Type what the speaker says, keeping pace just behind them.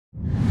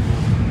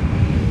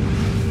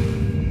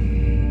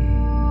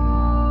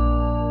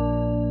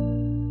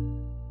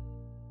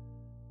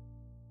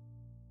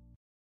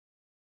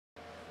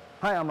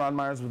Hi, I'm Ron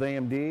Myers with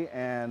AMD,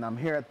 and I'm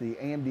here at the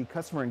AMD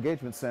Customer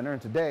Engagement Center,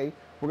 and today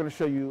we're going to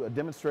show you a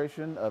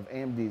demonstration of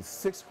AMD's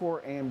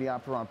 6-core AMD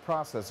Opteron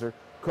processor,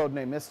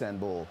 codenamed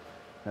Istanbul.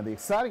 Now the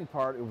exciting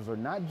part is we're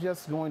not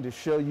just going to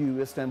show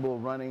you Istanbul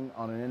running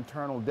on an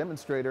internal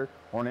demonstrator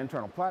or an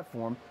internal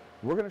platform,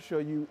 we're going to show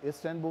you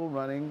Istanbul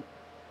running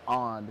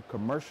on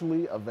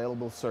commercially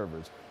available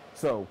servers.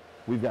 So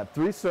we've got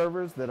 3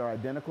 servers that are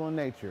identical in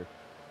nature.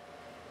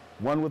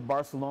 One with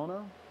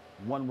Barcelona,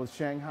 one with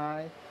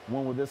Shanghai,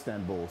 one with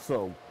Istanbul.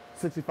 So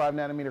 65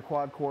 nanometer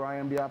quad core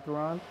AMD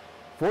Opteron,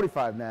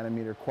 45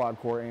 nanometer quad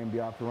core AMD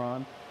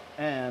Opteron,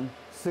 and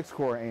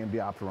 6-core AMD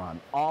Opteron,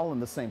 all in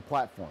the same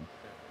platform.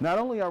 Not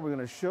only are we going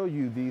to show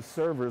you these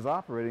servers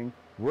operating,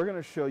 we're going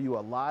to show you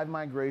a live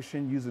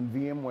migration using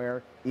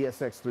VMware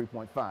ESX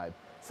 3.5.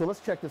 So let's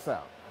check this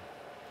out.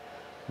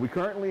 We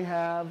currently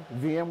have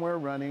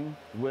VMware running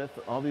with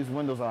all these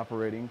Windows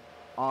operating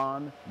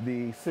on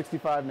the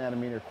 65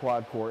 nanometer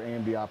quad core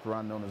AMD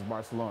Opteron known as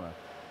Barcelona.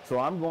 So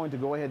I'm going to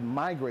go ahead and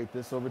migrate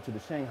this over to the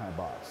Shanghai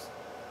box.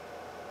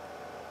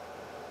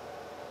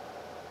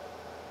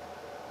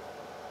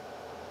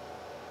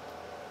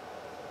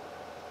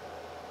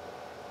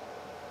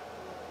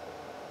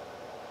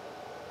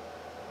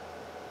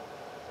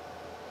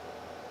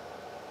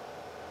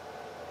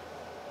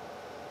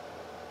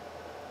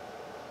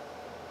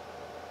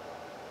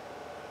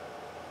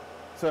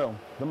 So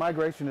the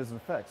migration is in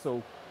effect.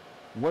 So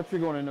what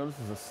you're going to notice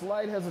is a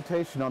slight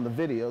hesitation on the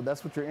video.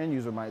 That's what your end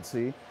user might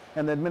see.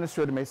 And the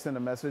administrator may send a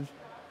message,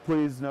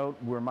 please note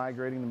we're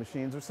migrating the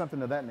machines or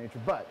something of that nature.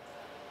 But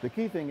the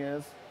key thing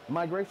is, the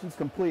migration's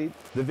complete.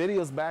 The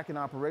video's back in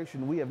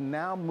operation. We have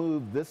now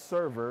moved this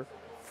server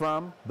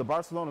from the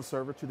Barcelona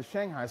server to the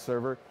Shanghai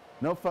server.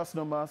 No fuss,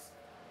 no muss.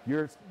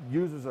 Your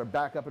users are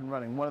back up and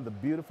running. One of the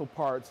beautiful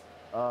parts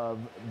of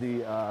the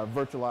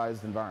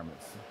virtualized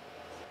environments.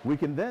 We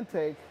can then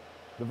take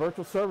the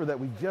virtual server that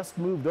we just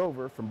moved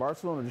over from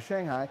Barcelona to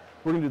Shanghai.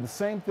 We're going to do the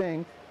same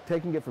thing,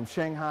 taking it from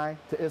Shanghai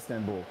to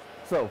Istanbul.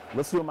 So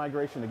let's do a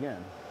migration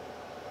again.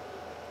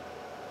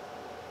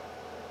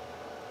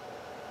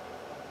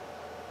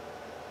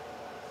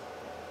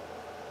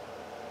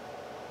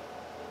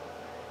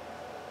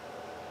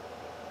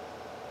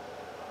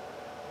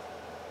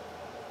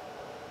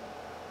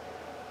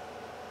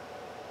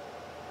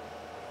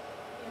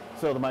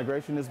 So the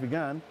migration has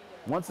begun.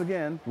 Once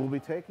again, we'll be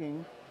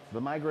taking the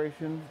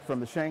migration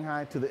from the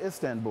Shanghai to the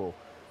Istanbul.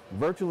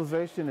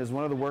 Virtualization is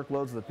one of the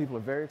workloads that people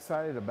are very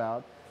excited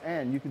about,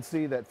 and you can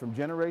see that from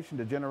generation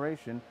to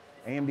generation,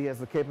 AMD has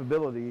the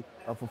capability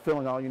of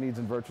fulfilling all your needs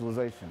in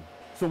virtualization.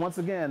 So once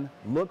again,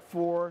 look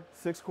for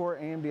 6-core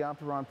AMD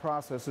Opteron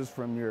processors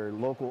from your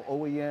local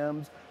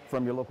OEMs,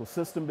 from your local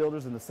system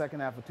builders in the second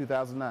half of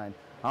 2009.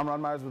 I'm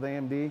Ron Myers with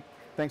AMD.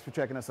 Thanks for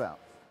checking us out.